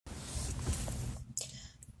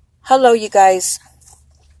Hello, you guys.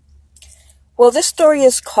 Well, this story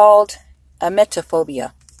is called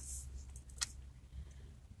Emetophobia.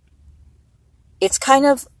 It's kind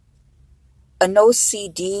of an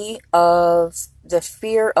OCD of the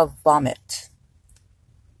fear of vomit.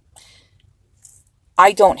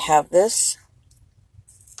 I don't have this,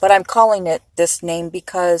 but I'm calling it this name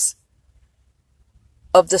because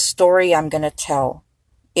of the story I'm going to tell.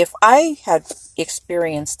 If I had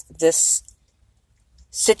experienced this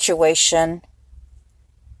situation,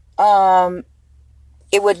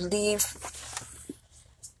 it would leave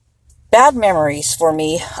bad memories for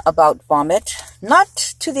me about vomit. Not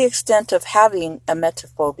to the extent of having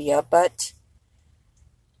emetophobia, but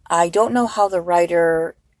I don't know how the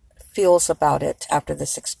writer feels about it after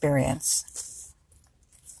this experience.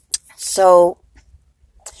 So,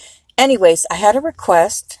 anyways, I had a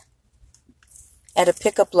request at a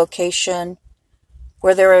pickup location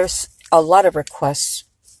where there is a lot of requests.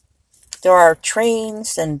 There are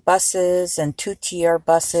trains and buses and 2-tier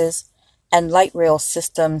buses and light rail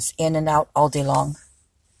systems in and out all day long.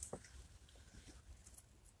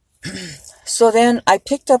 So then I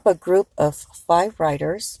picked up a group of 5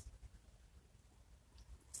 riders.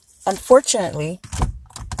 Unfortunately,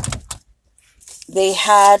 they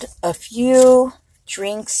had a few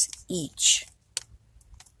drinks each.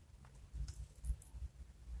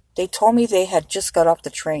 They told me they had just got off the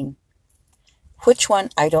train. Which one,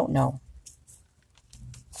 I don't know.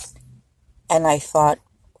 And I thought,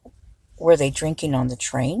 were they drinking on the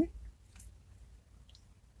train?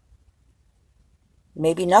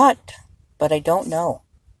 Maybe not, but I don't know.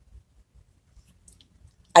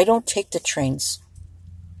 I don't take the trains.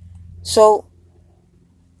 So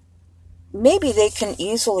maybe they can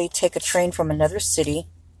easily take a train from another city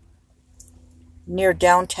near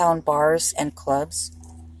downtown bars and clubs.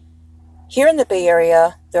 Here in the Bay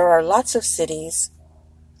Area, there are lots of cities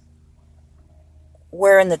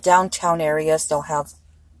where in the downtown areas they'll have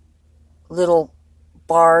little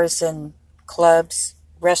bars and clubs,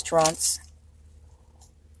 restaurants.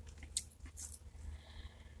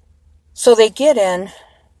 So they get in,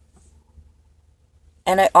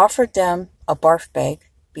 and I offered them a barf bag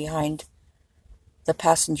behind the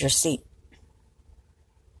passenger seat.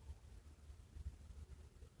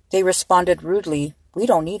 They responded rudely, "We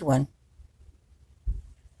don't need one."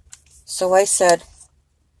 So I said,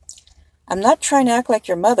 "I'm not trying to act like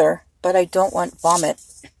your mother, but I don't want vomit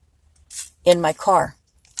in my car."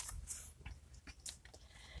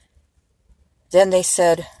 Then they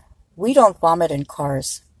said, "We don't vomit in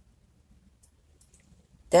cars."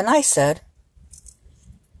 Then I said,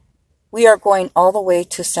 "We are going all the way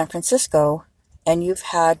to San Francisco, and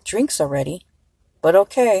you've had drinks already, but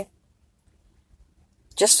okay.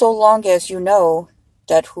 Just so long as you know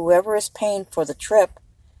that whoever is paying for the trip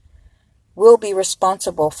will be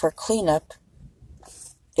responsible for cleanup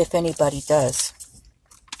if anybody does."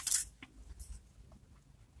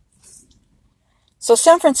 So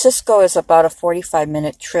San Francisco is about a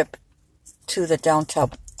 45-minute trip to the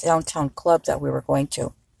downtown club that we were going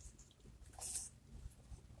to.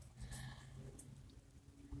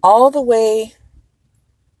 All the way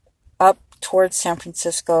up towards San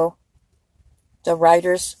Francisco, the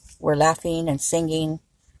riders were laughing and singing,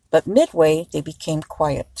 but midway they became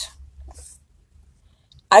quiet.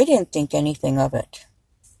 I didn't think anything of it,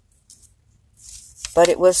 but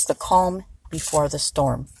it was the calm before the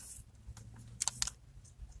storm.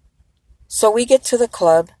 So we get to the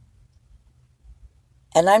club,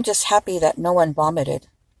 and I'm just happy that no one vomited.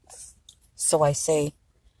 So I say,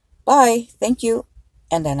 "Bye, thank you,"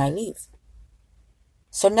 and then I leave.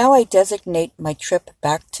 So now I designate my trip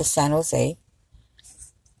back to San Jose,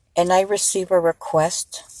 and I receive a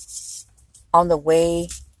request on the way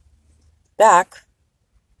back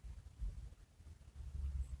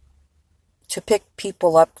to pick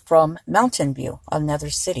people up from Mountain View, another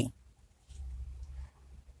city.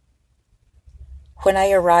 When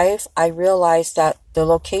I arrive, I realize that the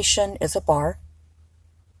location is a bar,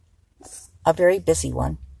 a very busy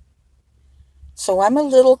one. So I'm a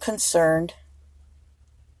little concerned.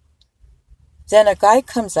 Then a guy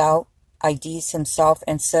comes out, IDs himself,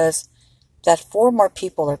 and says that 4 more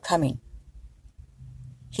people are coming.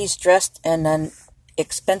 He's dressed in an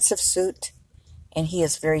expensive suit, and he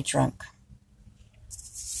is very drunk.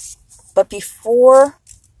 But before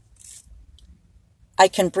I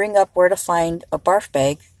can bring up where to find a barf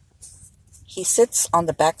bag, he sits on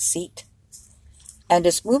the back seat and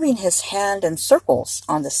is moving his hand in circles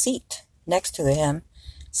on the seat next to him,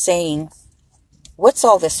 saying, "What's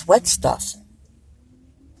all this wet stuff?"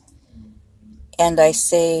 And I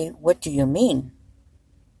say, "What do you mean?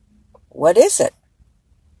 What is it?"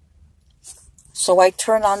 So I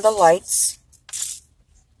turn on the lights,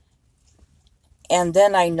 and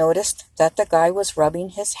then I noticed that the guy was rubbing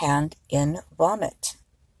his hand in vomit.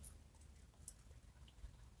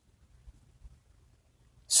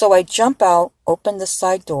 So I jump out, open the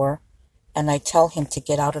side door, and I tell him to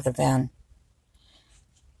get out of the van.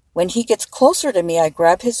 When he gets closer to me, I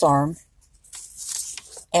grab his arm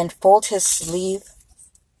and fold his sleeve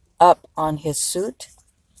up on his suit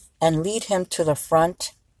and lead him to the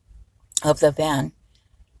front of the van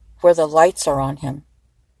where the lights are on him.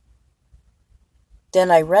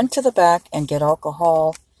 Then I run to the back and get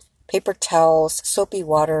alcohol, paper towels, soapy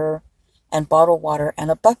water, and bottled water,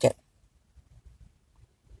 and a bucket.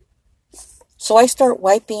 So I start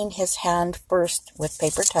wiping his hand first with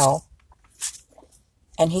paper towel,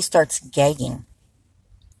 and he starts gagging.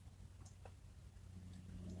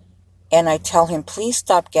 And I tell him, please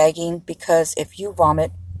stop gagging, because if you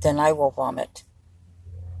vomit, then I will vomit.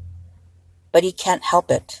 But he can't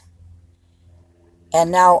help it.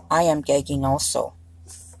 And now I am gagging also.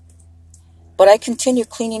 But I continue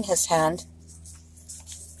cleaning his hand.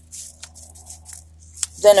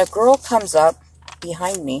 Then a girl comes up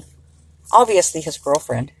behind me, obviously his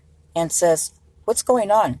girlfriend, and says, what's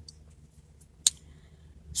going on?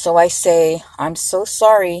 So I say, I'm so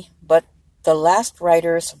sorry, but the last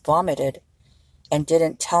riders vomited and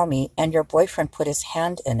didn't tell me, and your boyfriend put his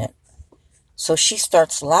hand in it. So she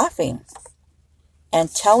starts laughing and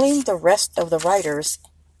telling the rest of the riders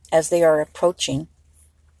as they are approaching,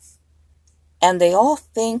 and they all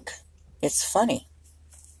think it's funny.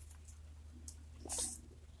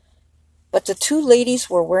 But the two ladies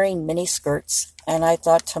were wearing mini skirts, and I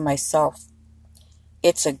thought to myself,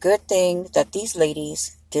 it's a good thing that these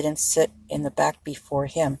ladies didn't sit in the back before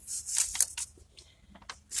him.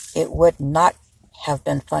 It would not have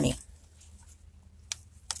been funny.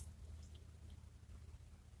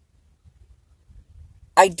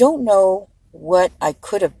 I don't know what I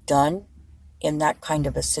could have done in that kind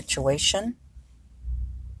of a situation.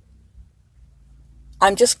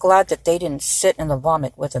 I'm just glad that they didn't sit in the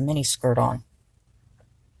vomit with a mini skirt on.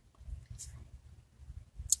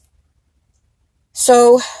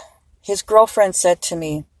 So his girlfriend said to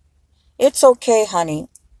me, it's okay, honey.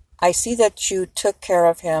 I see that you took care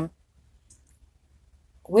of him.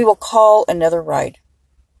 We will call another ride.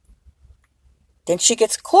 Then she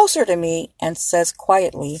gets closer to me and says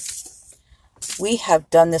quietly, we have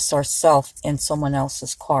done this ourselves in someone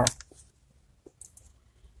else's car.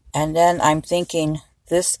 And then I'm thinking,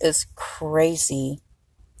 this is crazy.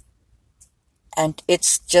 And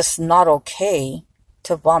it's just not okay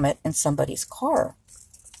to vomit in somebody's car.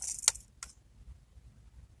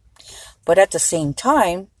 But at the same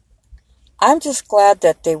time, I'm just glad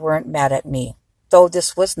that they weren't mad at me. Though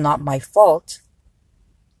this was not my fault,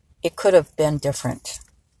 it could have been different.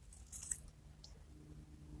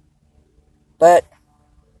 But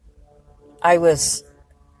I was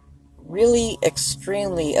really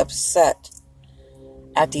extremely upset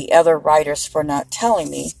at the other riders for not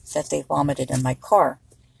telling me that they vomited in my car.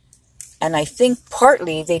 And I think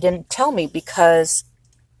partly they didn't tell me because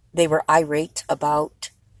they were irate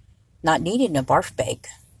about not needing a barf bag.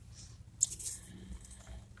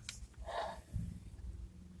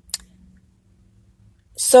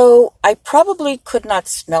 So I probably could not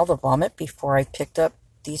smell the vomit before I picked up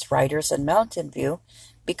these riders in Mountain View,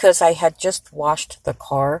 because I had just washed the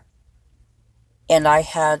car and I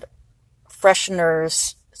had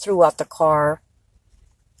fresheners throughout the car,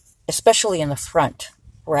 especially in the front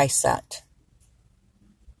where I sat.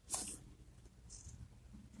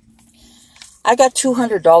 I got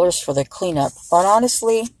 $200 for the cleanup, but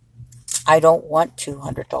honestly, I don't want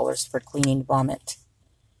 $200 for cleaning vomit.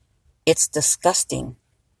 It's disgusting.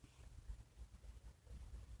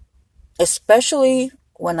 Especially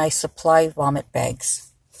when I supply vomit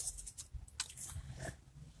bags.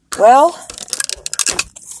 Well,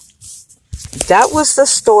 that was the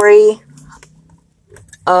story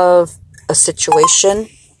of a situation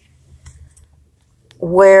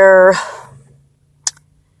where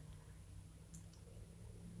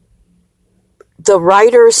the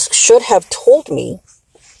writers should have told me,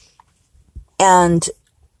 and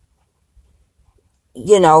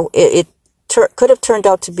it could have turned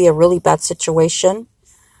out to be a really bad situation.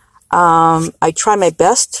 I try my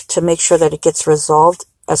best to make sure that it gets resolved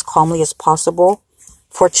as calmly as possible.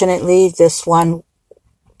 Fortunately, this one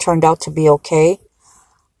turned out to be okay.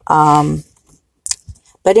 But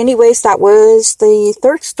anyways, that was the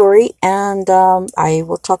third story, and I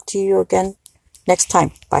will talk to you again next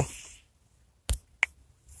time. Bye.